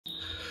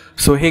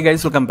So hey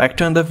guys, welcome back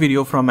to another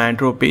video from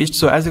Android page.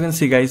 So as you can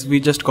see guys,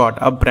 we just got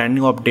a brand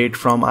new update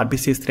from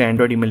RPCS3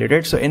 Android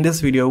emulated. So in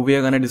this video we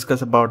are going to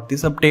discuss about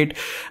this update,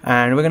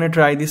 and we're going to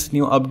try this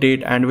new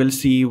update and we'll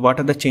see what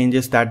are the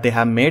changes that they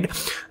have made,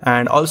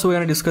 and also we're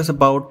going to discuss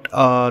about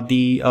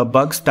the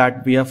bugs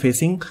that we are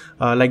facing,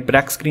 like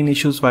Blackscreen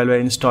issues while we're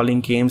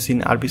installing games in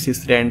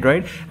RPCS3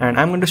 Android, and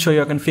I'm going to show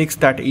you I can fix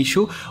that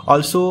issue.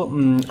 Also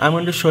I'm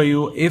going to show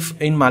you if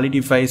in Mali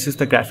devices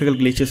the graphical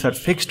glitches are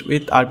fixed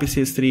with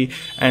RPCS3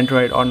 Android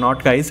or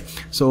not guys.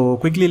 So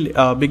quickly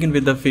begin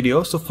with the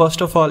video. So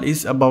first of all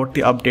is about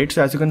the updates.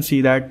 So as you can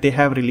see that they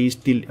have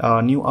released the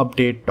new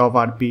update of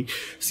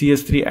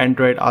RPCS3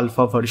 Android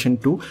Alpha version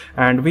 2,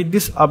 and with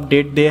this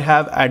update they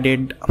have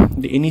added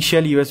the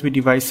initial USB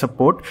device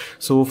support.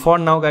 So for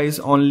now guys,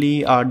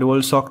 only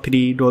DualShock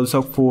 3,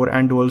 DualShock 4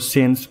 and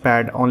DualSense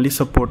pad only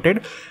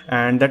supported,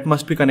 and that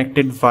must be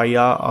connected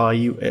via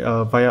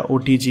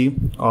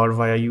OTG or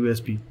via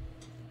USB.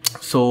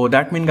 So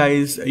that means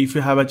guys, if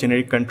you have a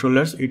generic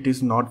controllers, it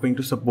is not going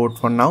to support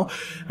for now,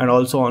 and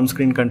also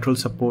on-screen control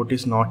support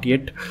is not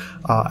yet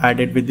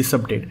added with this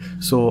update.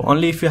 So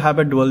only if you have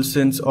a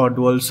DualSense or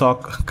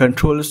DualShock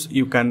controls,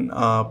 you can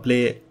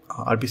play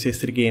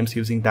RPCS3 games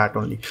using that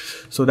only.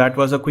 So that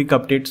was a quick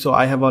update. So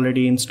I have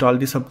already installed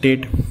this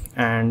update,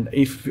 and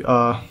if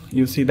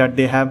you see that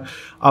they have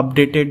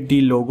updated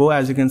the logo,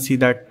 as you can see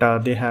that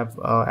they have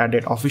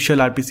added official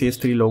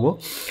RPCS3 logo.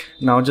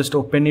 Now just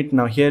open it.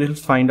 Now here you'll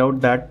find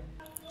out that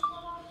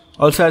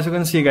also, as you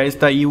can see guys,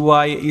 the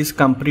UI is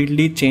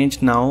completely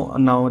changed now.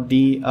 Now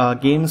the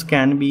games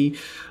can be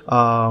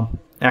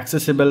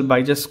accessible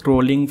by just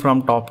scrolling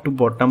from top to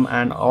bottom,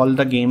 and all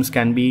the games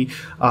can be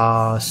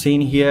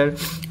seen here.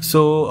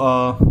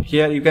 So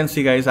here you can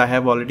see guys, I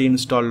have already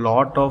installed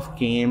lot of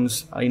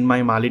games in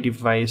my Mali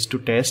device to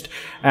test,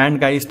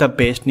 and guys the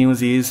best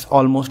news is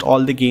almost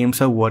all the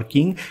games are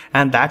working,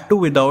 and that too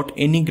without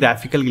any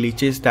graphical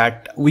glitches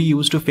that we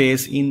used to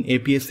face in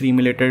APS3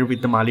 emulator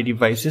with the Mali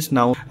devices.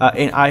 Now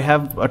I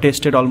have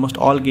tested almost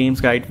all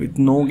games guys, with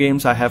no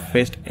games I have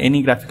faced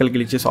any graphical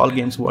glitches. All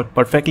games work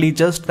perfectly,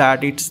 just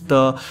that it's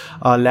the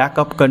lack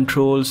of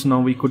controls. Now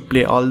we could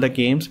play all the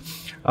games.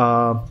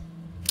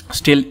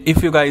 Still,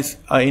 if you guys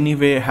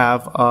anyway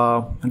have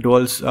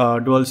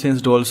DualSense,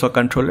 DualShock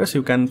controllers,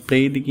 you can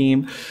play the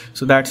game.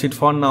 So that's it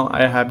for now.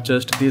 I have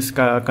just this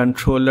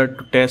controller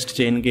to test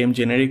chain game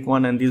generic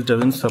one, and this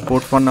doesn't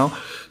support for now.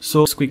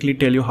 So let's quickly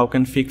tell you how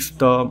can fix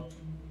the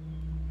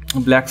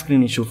black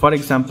screen issue. For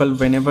example,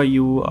 whenever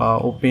you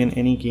open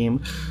any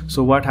game,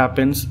 so what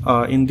happens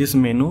in this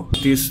menu,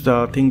 this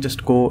thing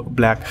just go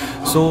black.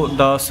 So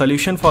the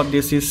solution for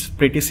this is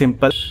pretty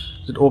simple.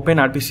 Open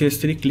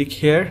RPCS3, click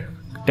here,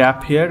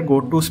 tap here, go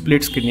to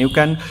split screen. You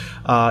can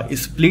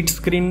split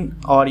screen,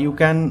 or you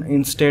can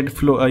instead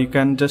you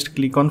can just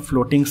click on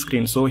floating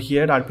screen. So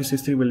here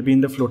RPCS3 will be in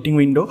the floating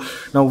window.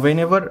 Now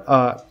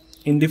whenever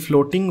in the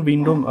floating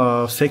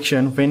window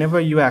section, whenever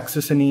you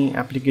access any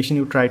application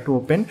you try to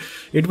open,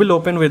 it will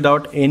open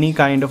without any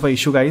kind of a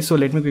issue guys. So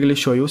let me quickly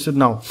show you. So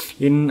now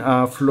in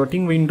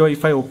floating window,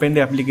 if I open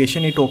the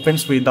application, it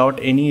opens without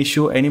any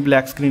issue, any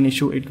black screen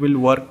issue. It will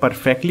work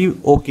perfectly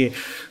okay.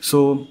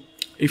 So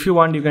if you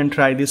want, you can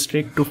try this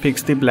trick to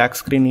fix the black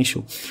screen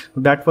issue.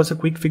 That was a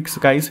quick fix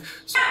guys.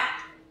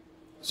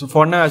 So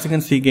for now, as you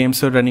can see,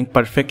 games are running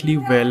perfectly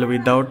well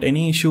without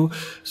any issue.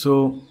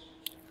 So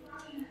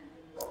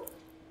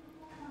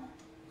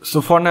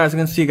for now, as you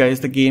can see guys,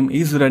 the game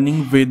is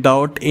running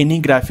without any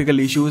graphical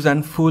issues,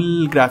 and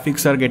full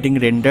graphics are getting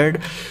rendered.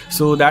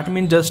 So that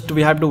means just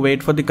we have to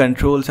wait for the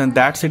controls, and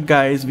that's it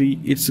guys.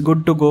 It's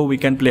good to go. We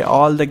can play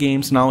all the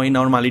games now in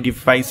our Mali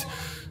device.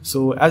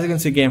 So as you can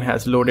see, game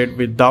has loaded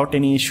without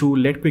any issue.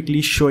 Let's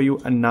quickly show you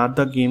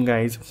another game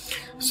guys.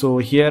 So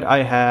here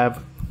I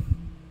have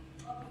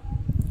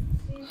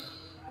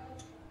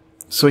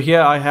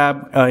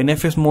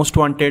NFS Most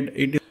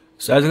Wanted.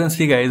 So as you can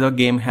see guys, our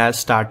game has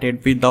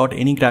started without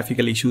any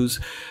graphical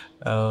issues.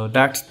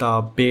 That's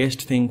the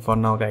best thing for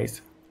now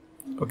guys.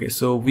 Okay,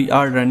 so we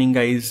are running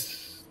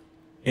guys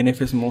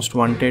NFS Most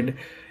Wanted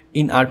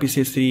in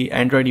RPCS3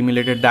 Android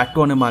emulator, that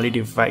too on a Mali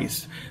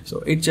device.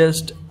 So it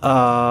just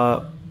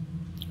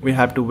we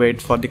have to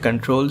wait for the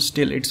controls.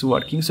 Still it's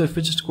working. So if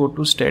we just go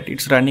to stat,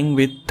 it's running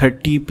with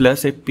 30+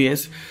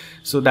 FPS.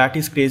 So that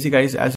is crazy guys. As